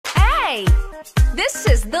A. This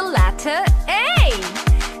is the letter A.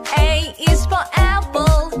 A is for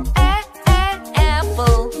apple.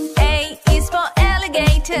 Apple. A is for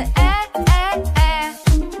alligator.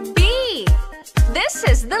 B. This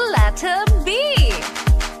is the letter B.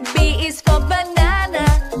 B is for banana.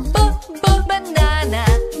 Banana.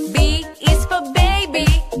 B is for baby.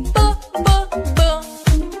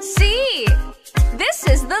 C. This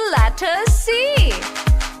is the letter C.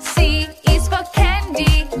 C is for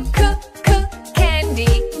candy.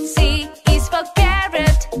 Candy. C is for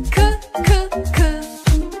carrot.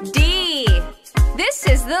 D. This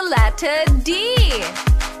is the letter D.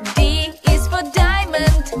 D is for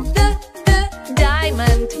diamond.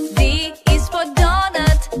 Diamond. D is for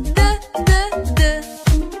donut.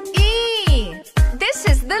 E. This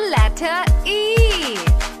is the letter E.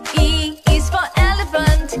 E is for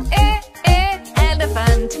elephant.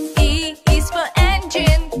 Elephant. E is for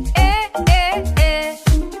engine.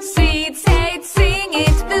 Seed, say it, sing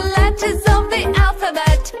it, the letters of the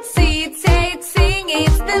alphabet. Seed, say it, sing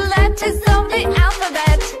it, the letters of the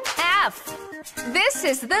alphabet. F. This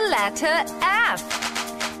is the letter F.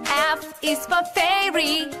 F is for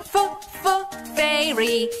fairy.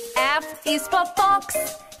 Fairy. F is for fox.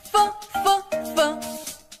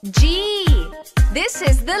 G. This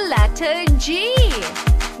is the letter G.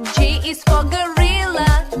 G is for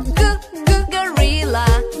gorilla. Gorilla.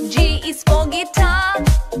 G is for guitar.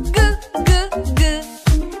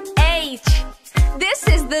 H. This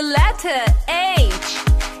is the letter H.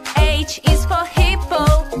 H is for hippo.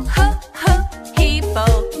 Hippo.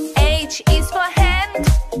 H is for hand.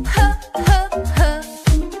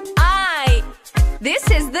 I. This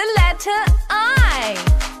is the letter I.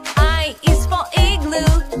 I is for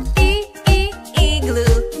igloo.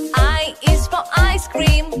 Igloo. I is for ice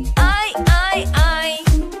cream. I.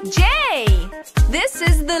 J. This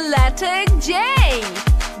is the letter J.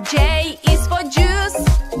 J is for juice.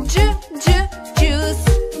 Juice.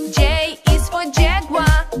 J is for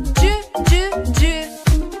jaguar.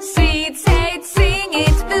 Seed, say it, sing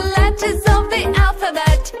it, the letters of the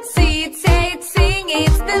alphabet. Seed, say it, sing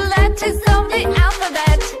it, the letters of the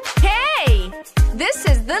alphabet. K. This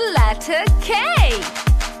is the letter K.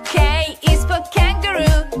 K is for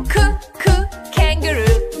kangaroo.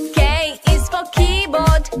 Kangaroo. K is for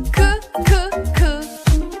keyboard.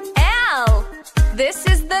 L. This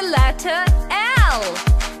is the letter L.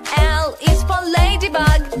 L is for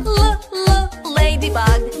ladybug.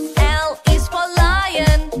 Ladybug. L is for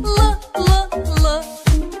lion.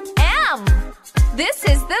 M. This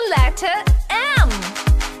is the letter M.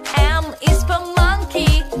 M is for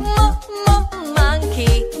monkey.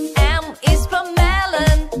 Monkey. M is for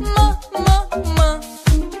melon.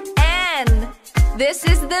 N. This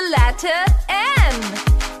is the letter N.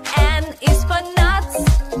 N is for nuts.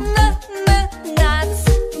 Nuts.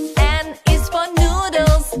 N is for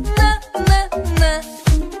noodles.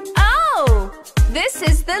 O. This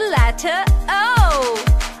is the letter O.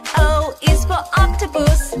 O is for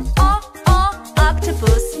octopus.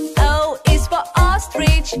 Octopus. O is for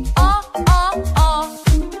ostrich.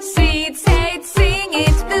 Seed, say it, sing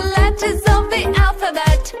it, the letters of the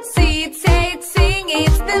alphabet. Seed, say it, sing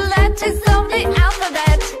it, the letters of the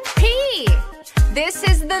alphabet. P. This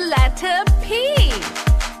is the letter P.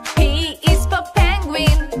 P is for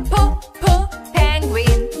penguin.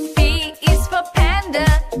 Penguin. P is for panda.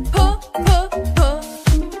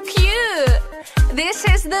 Q. This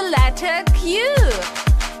is the letter Q.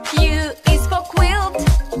 Q is for quilt.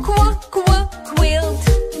 Quilt.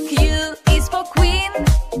 Q is for queen.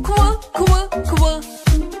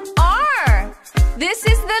 R. This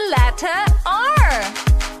is the letter R.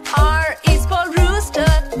 R is for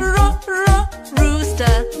rooster.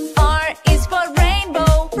 Rooster. R is for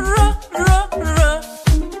rainbow.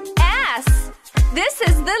 S. This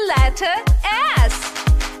is the letter S.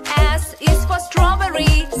 S is for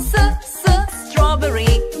strawberry.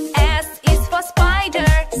 Strawberry. S is for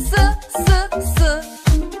spider.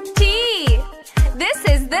 T. This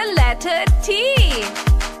is the letter T.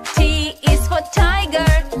 T is for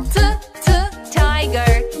tiger.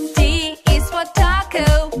 Tiger. T is for taco.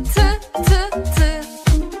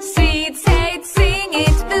 Seed, say it, sing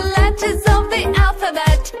it, the letters of the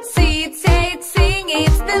alphabet. Seed, say it, sing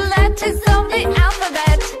it, the letters of the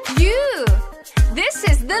alphabet. U. This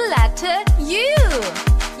is the letter U.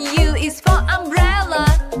 U is for umbrella.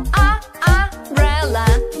 Umbrella.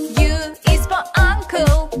 U is for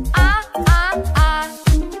uncle.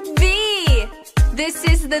 V. This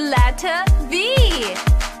is the letter V.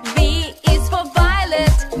 V is for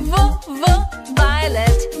violet.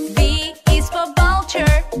 Violet. V is for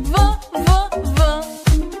vulture.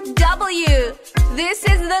 W. This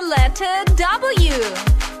is the letter W.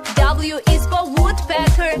 W is for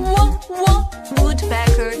woodpecker.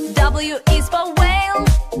 Woodpecker. W is for whale.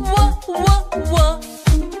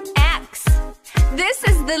 X. This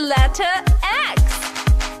is the letter X.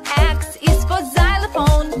 X is for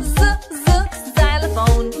xylophone.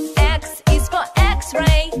 Xylophone. X is for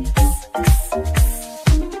X-ray.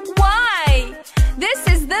 Y. This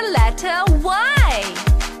is the letter Y.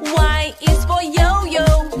 Y is for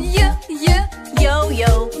yo-yo.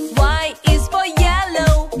 Yo-yo. Y is for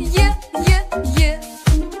yellow.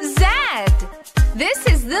 Z. This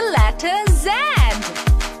is the letter Z.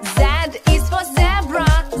 Z is for zebra.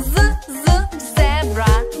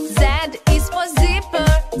 Zebra. Z is for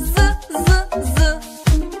zipper.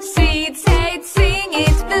 Seed, say it, sing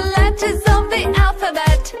it, the letters of the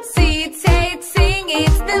alphabet. Seed, say it, sing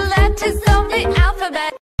it, the letters of the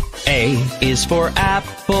alphabet. A is for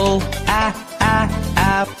apple, apple.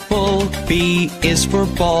 B is for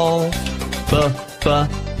ball,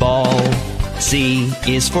 ball. C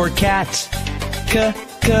is for cat,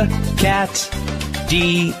 cat.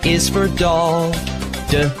 D is for doll,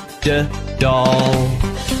 doll.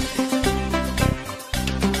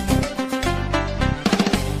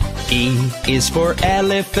 E is for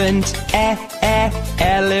elephant,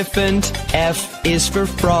 elephant. F is for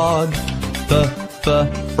frog,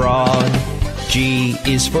 frog. G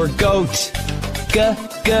is for goat,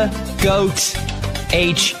 goat.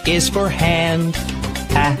 H is for hand,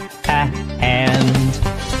 hand.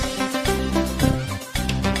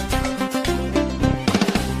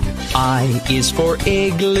 I is for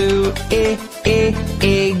igloo,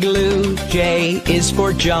 igloo. J is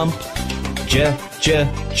for jump,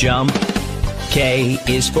 jump. K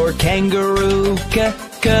is for kangaroo,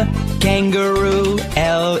 kangaroo.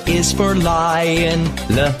 L is for lion,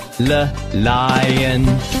 lion.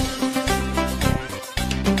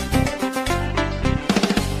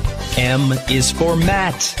 M is for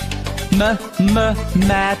mat,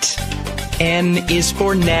 mat. N is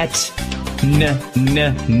for net,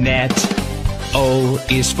 net. O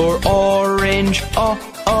is for orange,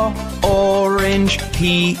 orange.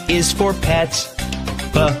 P is for pet,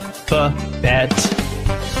 pet.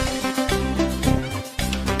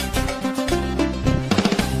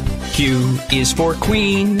 Q is for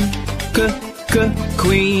queen,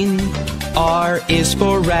 queen. R is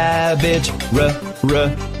for rabbit,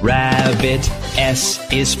 rabbit. S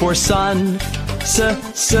is for sun,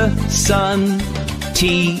 sun.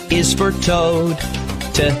 T is for toad,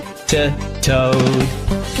 toad.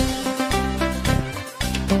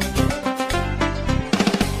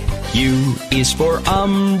 U is for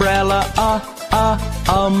umbrella,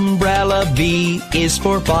 umbrella. V is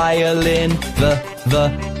for violin,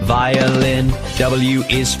 violin. W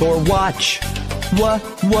is for watch,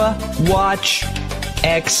 watch.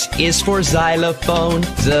 X is for xylophone,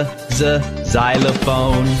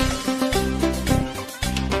 xylophone.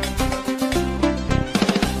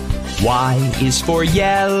 Y is for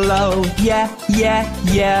yellow,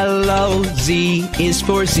 yellow. Z is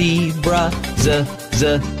for zebra,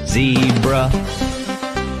 zebra.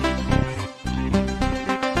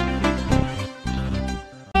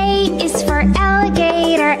 A is for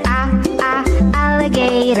alligator,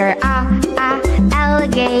 alligator.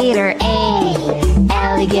 Alligator. A,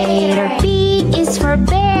 alligator. B is for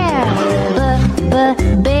bear,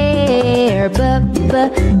 bear. Bear.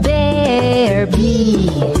 B,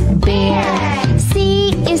 bear.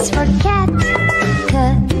 C is for cat,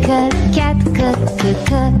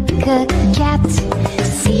 cat.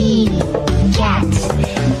 C, cat.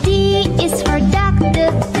 D is for duck,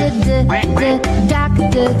 duck.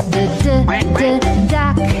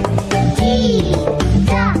 D,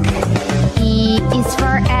 duck. E is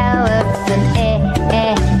for elephant,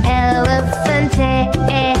 elephant.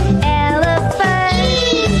 Elephant.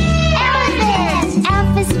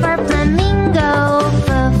 F is for flamingo,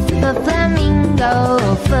 flamingo.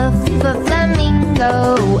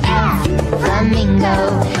 F, flamingo.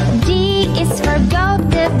 G is for goat,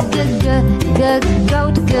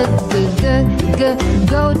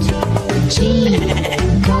 goat. G,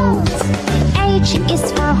 goat. H is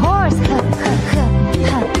for horse,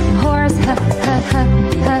 horse.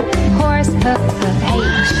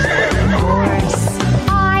 H, horse. I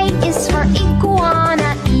is for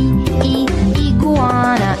iguana,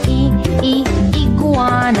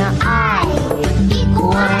 iguana. I,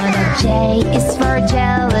 iguana. J is for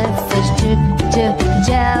jellyfish,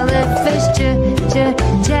 jellyfish.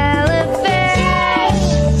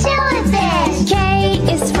 K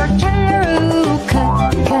is for kangaroo,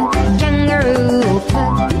 kangaroo.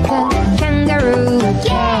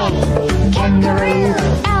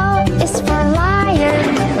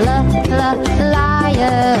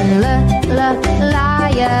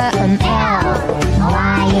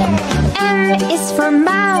 for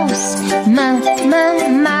mouse. Mouse.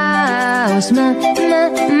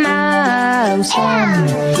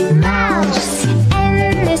 Mouse.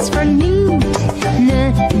 N is for newt.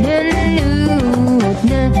 Newt.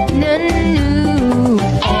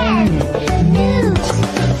 N. Newt.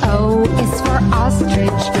 O is for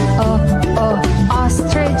ostrich.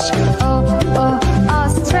 Ostrich.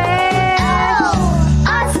 Ostrich.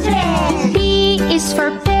 Ostrich. P is for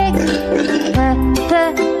pig. Pig.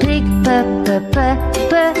 Pig.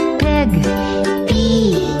 Pig.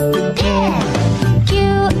 Q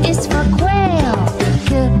is for quail.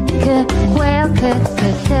 Quail.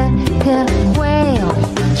 Quail.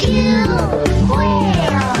 Q.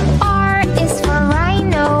 Quail. R is for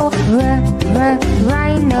rhino.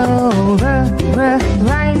 Rhino.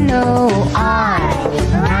 Rhino. R.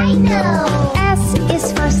 Rhino. S is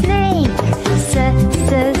for snake.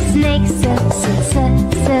 Snake.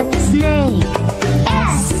 Snake.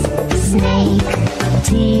 S. Snake. T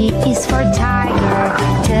is for tiger.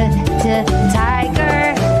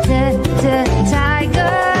 Tiger. Tiger.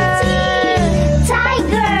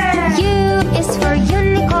 Tiger. U is for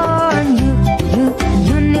unicorn.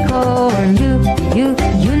 Unicorn.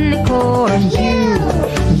 Unicorn.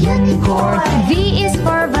 Unicorn. V is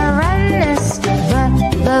for Varanus.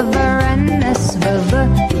 Varanus.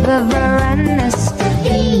 Varanus.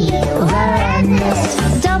 Varanus.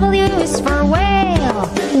 W is for whale.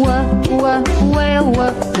 Whale.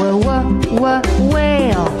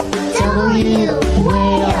 Whale. W.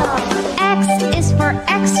 Whale. X is for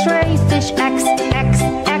X-ray fish.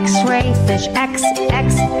 X-ray fish.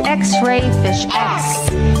 X-ray fish.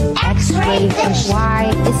 X-ray fish. Y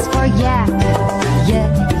is for yak.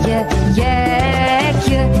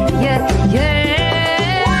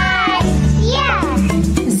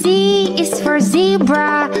 Z is for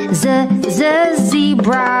zebra.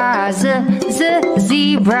 Zebra.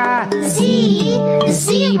 Zebra.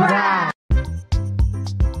 Zebra.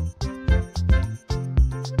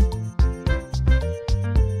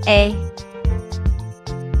 A.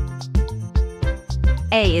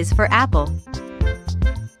 A is for apple.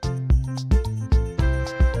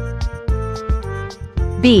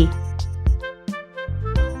 B.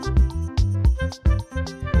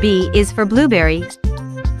 B is for blueberry.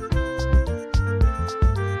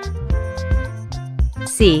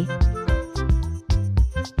 C.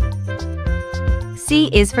 C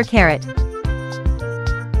is for carrot.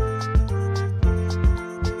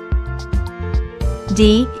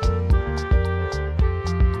 D.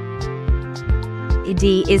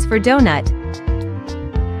 D is for donut.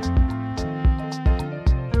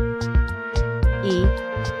 E.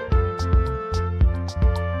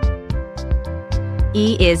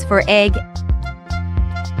 E is for egg.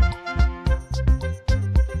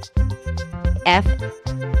 F.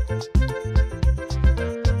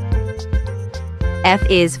 F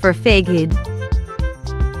is for fig.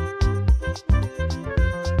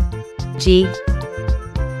 G.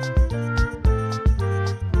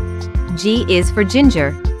 G is for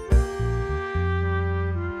ginger.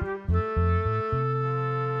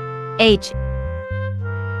 H.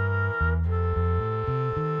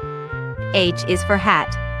 H is for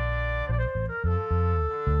hat.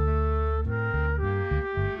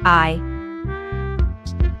 I.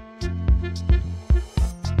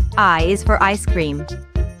 I is for ice cream.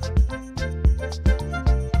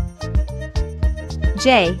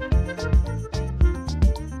 J.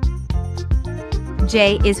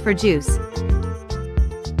 J is for juice.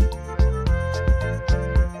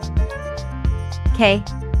 K.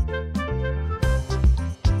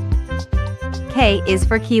 K is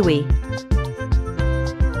for kiwi.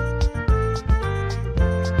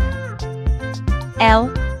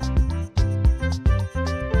 L.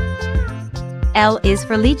 L is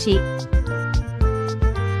for lychee.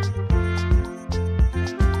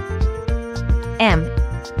 M.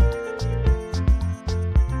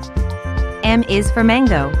 M is for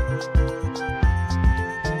mango.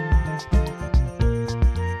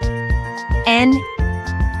 N.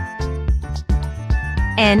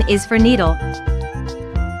 N is for needle.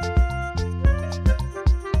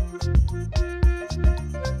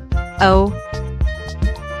 O.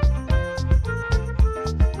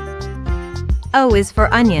 O is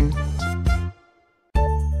for onion.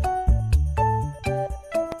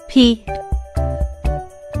 P.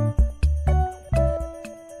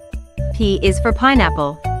 P is for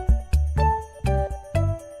pineapple.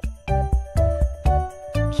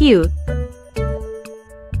 Q.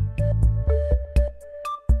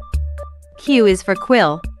 Q is for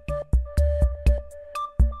quill.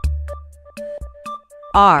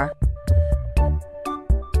 R.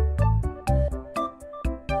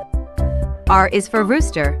 R is for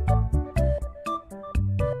rooster.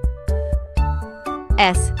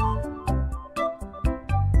 S.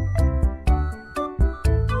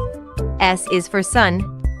 S is for sun.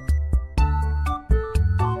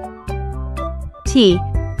 T.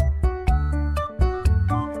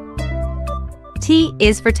 T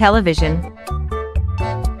is for television.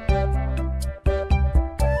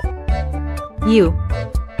 U.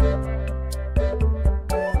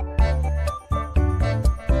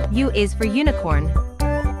 U is for unicorn.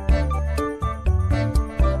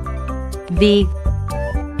 V.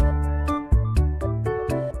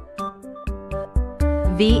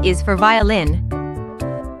 V is for violin.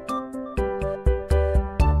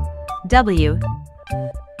 W.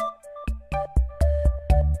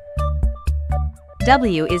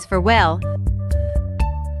 W is for well.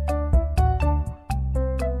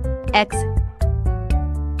 X.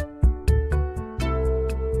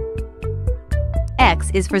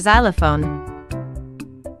 X is for xylophone.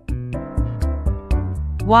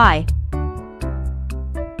 Y.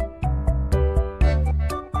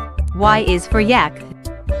 Y is for yak.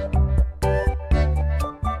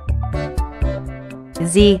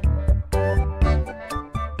 Z.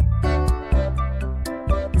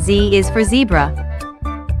 Z is for zebra.